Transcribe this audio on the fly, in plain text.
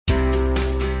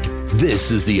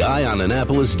This is the Eye on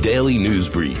Annapolis Daily News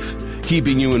Brief,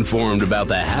 keeping you informed about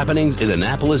the happenings in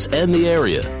Annapolis and the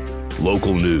area.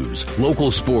 Local news,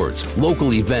 local sports,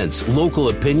 local events, local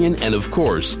opinion, and of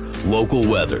course, local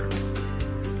weather.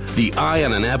 The Eye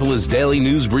on Annapolis Daily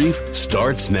News Brief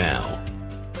starts now.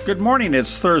 Good morning.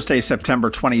 It's Thursday, September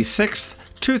 26th.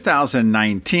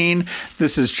 2019.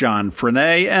 This is John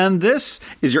Frenaye, and this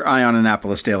is your Eye on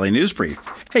Annapolis Daily News Brief.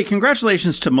 Hey,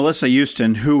 congratulations to Melissa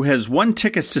Houston, who has won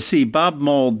tickets to see Bob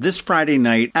Mould this Friday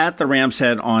night at the Ram's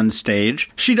Head on stage.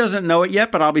 She doesn't know it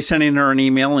yet, but I'll be sending her an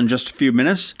email in just a few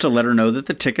minutes to let her know that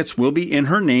the tickets will be in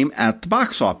her name at the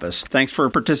box office. Thanks for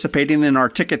participating in our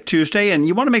Ticket Tuesday, and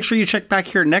you want to make sure you check back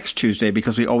here next Tuesday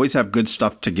because we always have good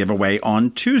stuff to give away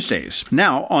on Tuesdays.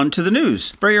 Now, on to the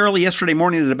news. Very early yesterday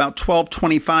morning at about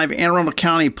 12:25, Anne Arundel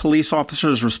County police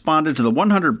officers responded to the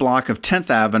 100 block of 10th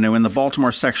Avenue in the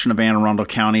Baltimore section of Anne Arundel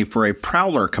County for a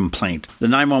prowler complaint. The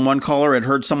 911 caller had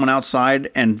heard someone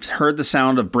outside and heard the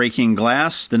sound of breaking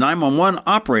glass. The 911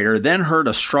 operator then heard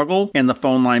a struggle and the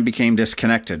phone line became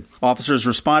disconnected. Officers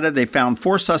responded. They found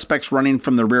 4 suspects running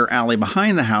from the rear alley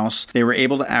behind the house. They were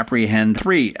able to apprehend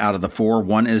 3 out of the 4.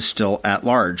 One is still at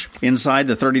large. Inside,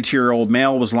 the 32-year-old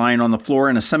male was lying on the floor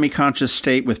in a semi-conscious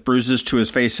state with bruises to his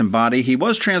face and body. He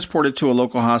was transported to a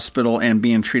local hospital and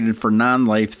being treated for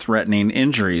non-life-threatening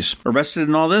injuries. Arrested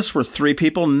in all this were 3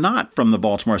 people not from the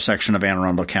Baltimore section of Anne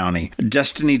Arundel County.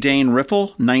 Destiny Dane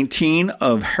Riffle, 19,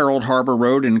 of Harold Harbor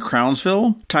Road in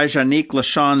Crownsville. Tyjanique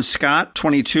LaShawn Scott,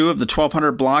 22, of the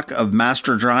 1200 block of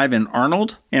Master Drive in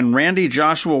Arnold. And Randy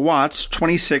Joshua Watts,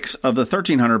 26, of the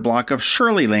 1300 block of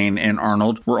Shirley Lane in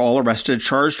Arnold, were all arrested,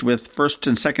 charged with first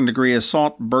and second degree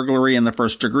assault, burglary in the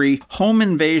first degree, home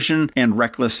invasion, and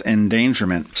reckless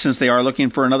endangerment. Since they are looking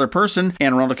for another person,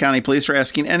 Anne Arundel County Police are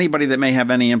asking anybody that may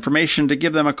have any information to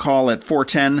give them a call at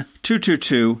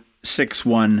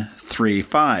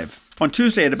 410-222-6135. On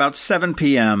Tuesday at about 7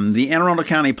 p.m., the Anne Arundel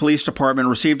County Police Department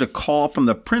received a call from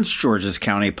the Prince George's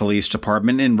County Police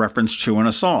Department in reference to an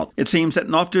assault. It seems that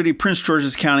an off-duty Prince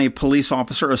George's County police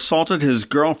officer assaulted his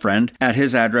girlfriend at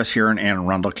his address here in Anne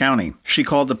Arundel County. She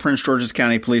called the Prince George's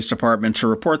County Police Department to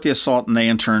report the assault, and they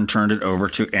in turn turned it over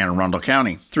to Anne Arundel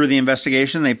County. Through the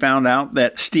investigation, they found out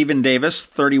that Stephen Davis,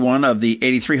 31, of the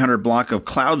 8300 block of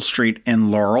Cloud Street in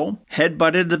Laurel,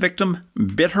 headbutted the victim,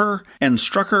 bit her, and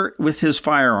struck her with his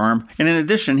firearm. And in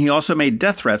addition, he also made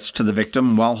death threats to the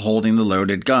victim while holding the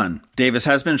loaded gun. Davis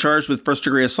has been charged with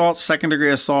first-degree assault,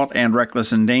 second-degree assault, and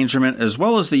reckless endangerment, as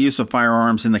well as the use of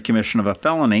firearms in the commission of a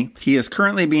felony. He is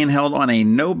currently being held on a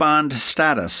no-bond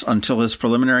status until his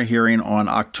preliminary hearing on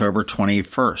October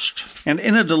 21st. And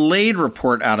in a delayed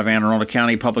report out of Anne Arundel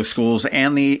County Public Schools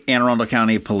and the Anne Arundel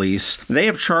County Police, they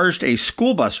have charged a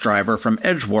school bus driver from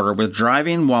Edgewater with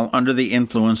driving while under the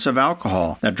influence of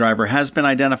alcohol. That driver has been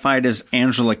identified as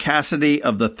Angela Cassidy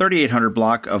of the 3800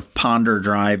 block of Ponder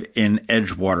Drive in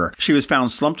Edgewater. She was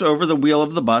found slumped over the wheel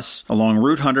of the bus along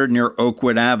Route 100 near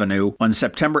Oakwood Avenue on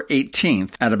September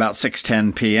 18th at about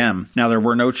 6:10 p.m. Now, there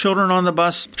were no children on the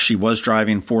bus. She was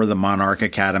driving for the Monarch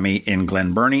Academy in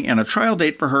Glen Burnie, and a trial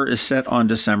date for her is set on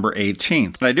December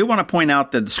 18th. But I do want to point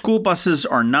out that school buses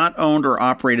are not owned or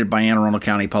operated by Anne Arundel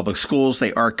County Public Schools.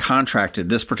 They are contracted.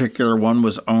 This particular one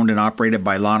was owned and operated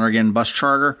by Lonergan Bus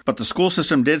Charter, but the school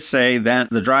system did say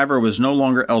that the driver was no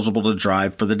longer eligible to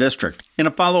drive for the district. In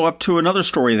a follow-up to another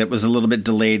story that was a little bit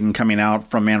delayed in coming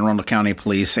out from Anne Arundel County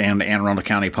Police and Anne Arundel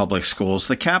County Public Schools,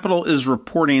 the Capitol is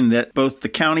reporting that both the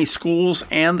county schools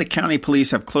and the county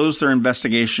police have closed their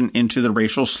investigation into the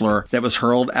racial slur that was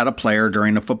hurled at a player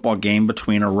during a football game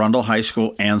between Arundel High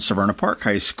School and Severna Park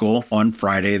High School on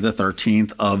Friday the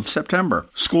 13th of September.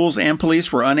 Schools and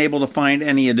police were unable to find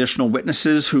any additional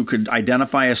witnesses who could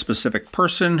identify a specific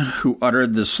person who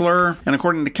uttered the slur, and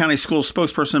according to county school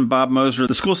spokesperson Bob Moser,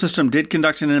 the school system did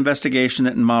conduct an investigation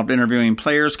that involved interviewing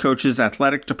players, coaches,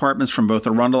 athletic departments from both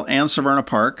Arundel and Severna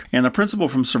Park, and the principal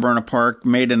from Severna Park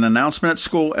made an announcement at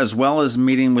school as well as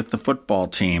meeting with the football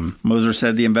team. Moser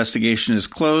said the investigation is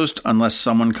closed unless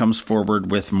someone comes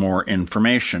forward with more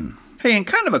information. Hey, and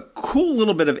kind of a cool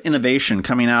little bit of innovation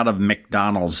coming out of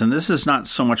McDonald's, and this is not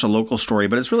so much a local story,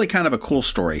 but it's really kind of a cool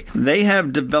story. They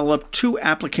have developed 2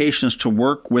 applications to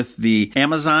work with the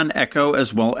Amazon Echo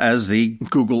as well as the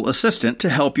Google Assistant to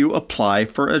help you apply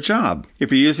for a job. If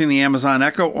you're using the Amazon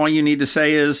Echo, all you need to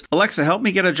say is, "Alexa, help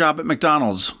me get a job at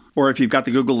McDonald's." Or if you've got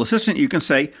the Google Assistant, you can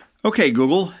say, Okay,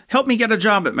 Google, help me get a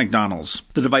job at McDonald's.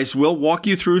 The device will walk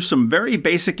you through some very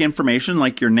basic information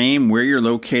like your name, where you're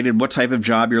located, what type of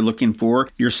job you're looking for,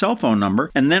 your cell phone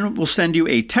number, and then it will send you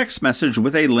a text message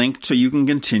with a link so you can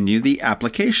continue the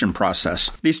application process.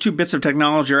 These two bits of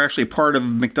technology are actually part of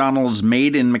McDonald's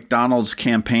Made in McDonald's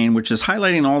campaign, which is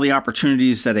highlighting all the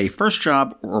opportunities that a first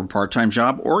job or part-time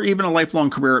job or even a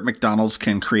lifelong career at McDonald's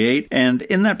can create. And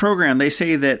in that program, they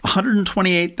say that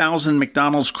 128,000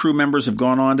 McDonald's crew members have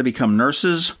gone on to become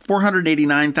nurses,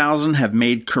 489,000 have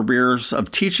made careers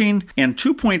of teaching, and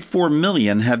 2.4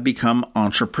 million have become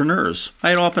entrepreneurs. I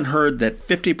had often heard that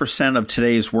 50% of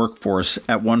today's workforce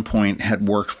at one point had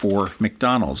worked for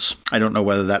McDonald's. I don't know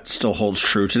whether that still holds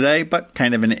true today, but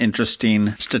kind of an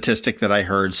interesting statistic that I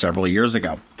heard several years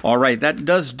ago. All right, that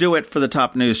does do it for the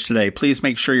top news today. Please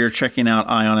make sure you're checking out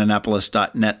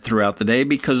eyeonannapolis.net throughout the day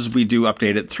because we do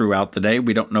update it throughout the day.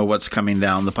 We don't know what's coming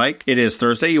down the pike. It is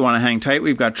Thursday. You want to hang tight.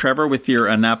 We've got Trevor with your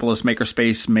Annapolis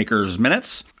Makerspace Makers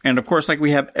Minutes. And of course, like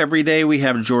we have every day, we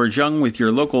have George Young with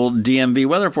your local DMV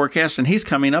weather forecast, and he's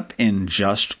coming up in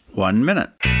just 1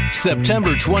 minute.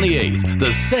 September 28th,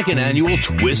 the second annual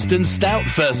Twist and Stout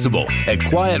Festival at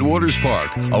Quiet Waters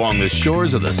Park along the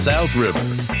shores of the South River.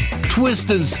 Twist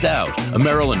and Stout, a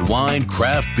Maryland wine,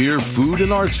 craft beer, food,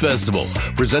 and arts festival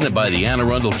presented by the Anne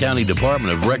Arundel County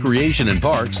Department of Recreation and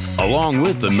Parks along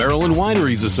with the Maryland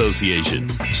Wineries Association.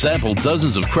 Sample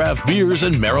dozens of craft beers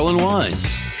and Maryland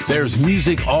wines. There's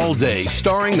music all day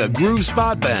starring the Groove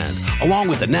Spot Band, along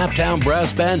with the Naptown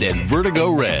Brass Band and Vertigo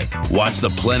Red. Watch the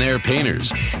Plein Air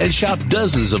Painters and shop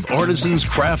dozens of artisans,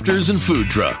 crafters, and food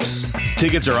trucks.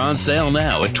 Tickets are on sale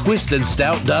now at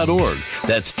twistandstout.org.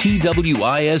 That's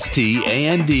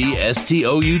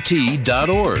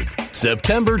TWISTANDSTOUT.org.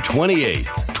 September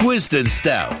 28th, Twist and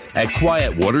Stout at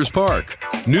Quiet Waters Park,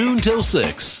 noon till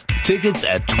 6. Tickets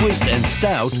at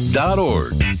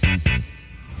twistandstout.org.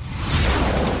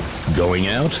 Going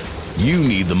out? You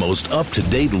need the most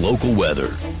up-to-date local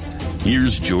weather.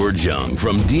 Here's George Young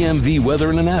from DMV Weather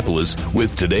in Annapolis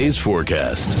with today's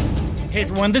forecast. Hey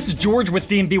everyone, this is George with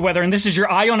DMV Weather, and this is your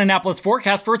Eye on Annapolis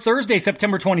forecast for Thursday,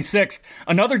 September 26th.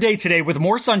 Another day today with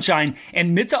more sunshine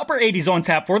and mid to upper 80s on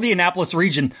tap for the Annapolis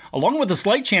region, along with a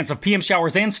slight chance of PM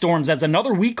showers and storms as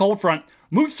another weak cold front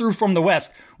moves through from the west,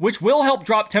 which will help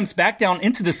drop temps back down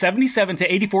into the 77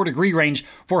 to 84 degree range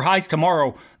for highs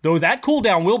tomorrow, though that cool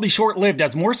down will be short-lived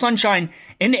as more sunshine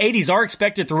in the 80s are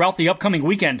expected throughout the upcoming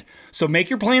weekend. So make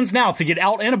your plans now to get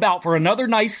out and about for another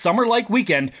nice summer-like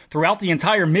weekend throughout the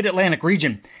entire mid-Atlantic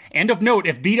region. And of note,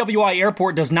 if BWI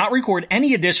Airport does not record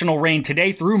any additional rain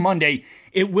today through Monday,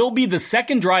 it will be the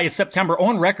second driest September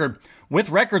on record, with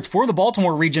records for the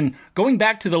Baltimore region going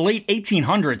back to the late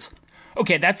 1800s.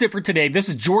 Okay, that's it for today. This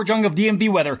is George Young of DMV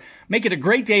Weather. Make it a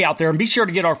great day out there, and be sure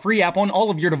to get our free app on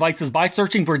all of your devices by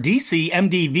searching for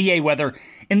DCMDVA Weather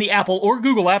in the Apple or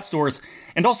Google App Stores.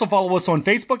 And also follow us on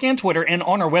Facebook and Twitter and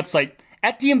on our website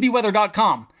at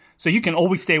dmvweather.com so you can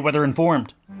always stay weather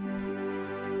informed.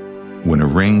 When a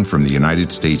ring from the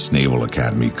United States Naval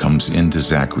Academy comes into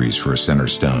Zachary's for a center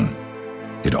stone,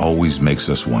 it always makes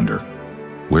us wonder,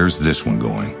 where's this one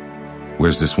going?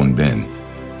 Where's this one been?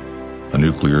 A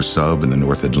nuclear sub in the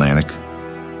North Atlantic,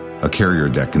 a carrier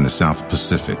deck in the South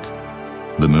Pacific,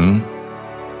 the moon?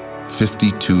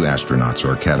 52 astronauts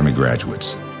are Academy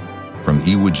graduates, from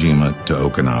Iwo Jima to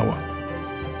Okinawa,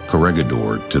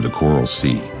 Corregidor to the Coral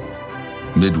Sea,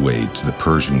 Midway to the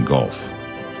Persian Gulf,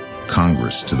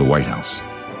 Congress to the White House.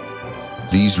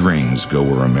 These rings go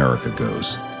where America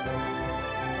goes.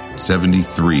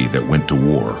 73 that went to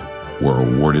war were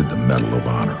awarded the Medal of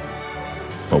Honor.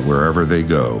 But wherever they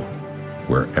go,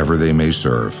 wherever they may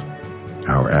serve,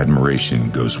 our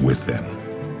admiration goes with them.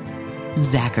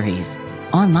 Zachary's.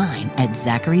 Online at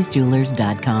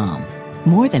zacharysjewelers.com.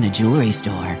 More than a jewelry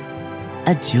store,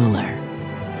 a jeweler.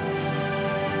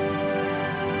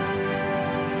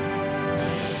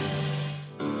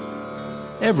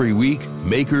 Every week,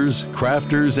 makers,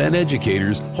 crafters, and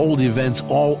educators hold events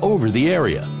all over the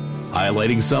area.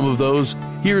 Highlighting some of those,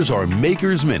 here's our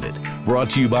Maker's Minute, brought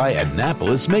to you by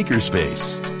Annapolis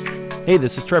Makerspace. Hey,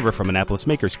 this is Trevor from Annapolis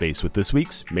Makerspace with this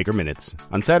week's Maker Minutes.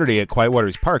 On Saturday at Quiet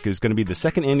Waters Park is going to be the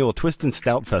second annual Twist and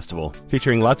Stout Festival,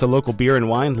 featuring lots of local beer and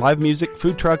wine, live music,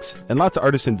 food trucks, and lots of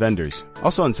artisan vendors.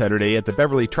 Also on Saturday at the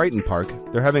Beverly Triton Park,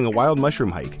 they're having a wild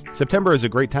mushroom hike. September is a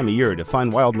great time of year to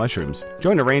find wild mushrooms.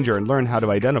 Join a ranger and learn how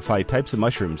to identify types of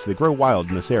mushrooms that grow wild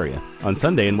in this area. On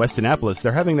Sunday in West Annapolis,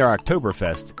 they're having their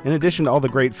Oktoberfest. In addition to all the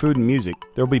great food and music,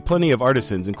 there will be plenty of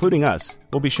artisans, including us.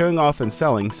 We'll be showing off and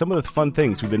selling some of the fun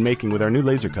things we've been making with our new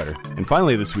laser cutter. And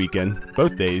finally this weekend,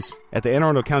 both days, at the Anne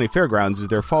Arundel County Fairgrounds is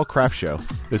their Fall Craft Show.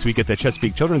 This week at the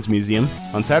Chesapeake Children's Museum.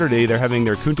 On Saturday, they're having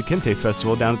their Kunta Kinte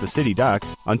Festival down at the City Dock.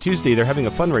 On Tuesday, they're having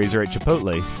a fundraiser at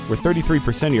Chipotle, where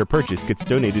 33% of your purchase gets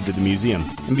donated to the museum.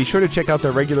 And be sure to check out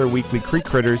their regular weekly Creek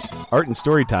Critters, Art and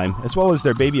Story Time, as well as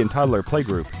their baby and toddler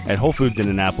playgroup. At Whole Foods in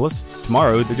Annapolis,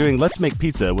 tomorrow they're doing Let's Make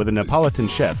Pizza with a Neapolitan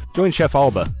chef. Join Chef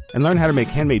Alba and learn how to make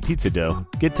handmade pizza dough.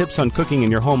 Get tips on cooking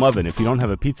in your home oven if you don't have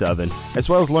a pizza oven, as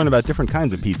well as learn about different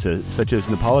kinds of pizza, such as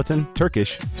Neapolitan,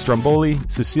 Turkish, Stromboli,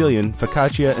 Sicilian,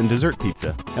 focaccia, and dessert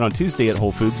pizza. And on Tuesday at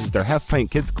Whole Foods is their Half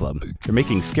Pint Kids Club. They're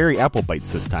making scary apple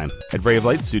bites this time. At Ray of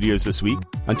Light Studios this week,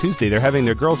 on Tuesday they're having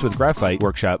their Girls with Graphite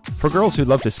workshop. For girls who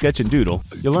love to sketch and doodle,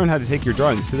 you'll learn how to take your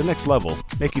drawings to the next level,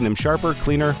 making them sharper,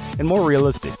 cleaner, and more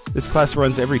realistic. This class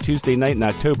runs every Tuesday night in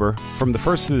October from the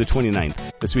 1st through the 29th.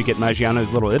 This week at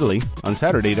Maggiano's Little Italy, on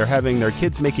Saturday they're having their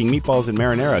Kids Making Meatballs and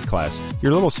Marinara class.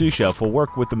 Your little sous chef will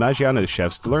work with the Maggiano's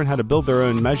chefs to learn how to build their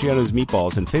own Maggiano's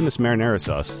meatballs and famous marinara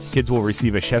sauce. Kids will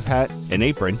receive a chef hat, an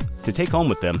apron, to take home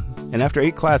with them. And after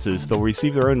 8 classes, they'll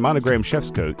receive their own monogram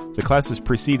chef's coat. The class is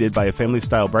preceded by a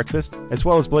family-style breakfast, as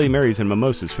well as Bloody Marys and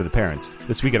mimosas for the parents.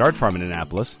 This week at Art Farm in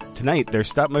Annapolis, tonight their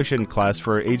stop-motion class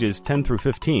for ages 10 through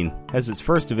 15 has its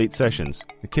first of 8 sessions.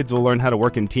 The kids will learn how to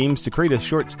work in teams to create a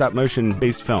short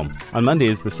stop-motion-based film. On Monday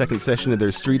is the second session of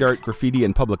their street art, graffiti,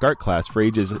 and public art class for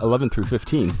ages 11 through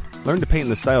 15. Learn to paint in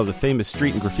the styles of famous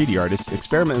street and graffiti artists,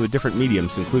 experiment with different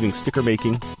mediums including sticker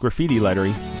making, graffiti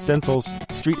lettering, stencils,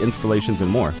 street installations, and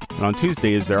more. And on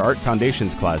Tuesday is their Art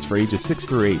Foundations class for ages 6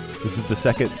 through 8. This is the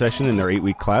second session in their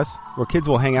 8-week class, where kids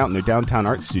will hang out in their downtown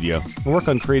art studio and work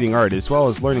on creating art as well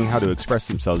as learning how to express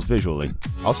themselves visually.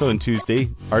 Also on Tuesday,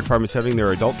 Art Farm is having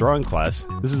their adult drawing class.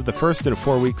 This is the first in a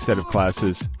 4-week set of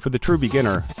classes for the true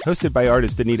beginner, hosted by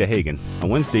artist Anita Hagen. On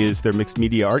Wednesday is their mixed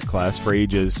media art class for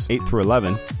ages 8 through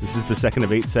 11. This is the second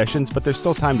of 8 sessions, but there's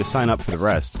still time to sign up for the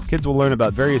rest. Kids will learn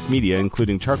about various media,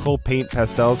 including charcoal, paint,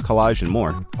 pastels, collage, and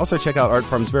more. Also check out Art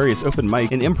Farm's various open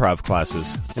mic and improv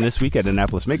classes. And this week at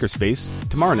Annapolis Makerspace,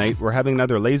 tomorrow night we're having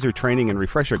another laser training and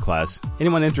refresher class.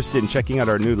 Anyone interested in checking out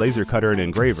our new laser cutter and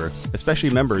engraver, especially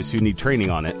members who need training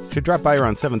on it, should drop by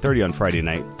around 7:30 on Friday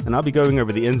night, and I'll be going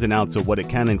over the ins and outs of what it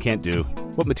can and can't do,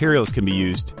 what materials can be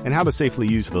used, and how to safely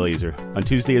use the laser. On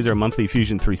Tuesday is our monthly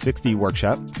Fusion 360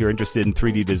 workshop. If you're interested in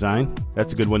 3D design,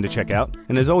 that's a good one to check out.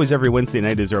 And as always, every Wednesday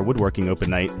night is our woodworking open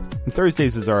night, and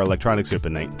Thursdays is our electronics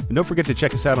open night. And don't forget to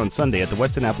check us out on Sunday at the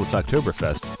West Annapolis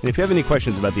Oktoberfest. And if you have any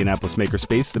questions about the Annapolis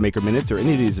Makerspace, the Maker Minutes, or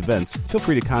any of these events, feel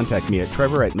free to contact me at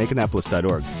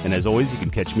trevor@makeannapolis.org. And as always, you can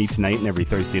catch me tonight and every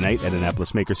Thursday night at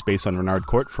Annapolis Makerspace on Renard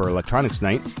Court for Electronics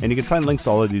Night. And you can find links to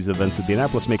all of these events at the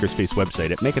Annapolis Makerspace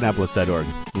website at makeannapolis.org.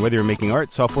 And whether you're making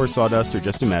art, software, sawdust, or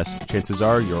just a mess, chances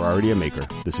are you're already a maker.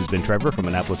 This has been Trevor from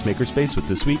Annapolis Makerspace with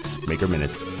this week's Maker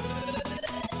Minutes.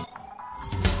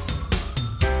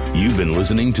 You've been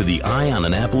listening to the Eye on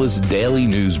Annapolis Daily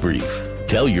News Brief.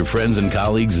 Tell your friends and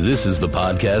colleagues this is the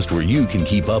podcast where you can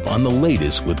keep up on the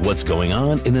latest with what's going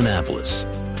on in Annapolis.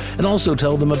 And also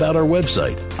tell them about our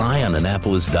website,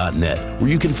 eyeonannapolis.net,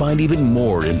 where you can find even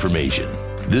more information.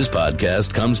 This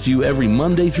podcast comes to you every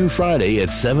Monday through Friday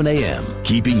at 7 a.m.,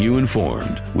 keeping you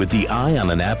informed with the Eye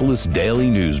on Annapolis Daily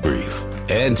News Brief.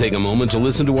 And take a moment to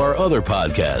listen to our other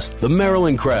podcast, The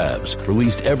Maryland Crabs,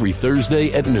 released every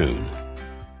Thursday at noon.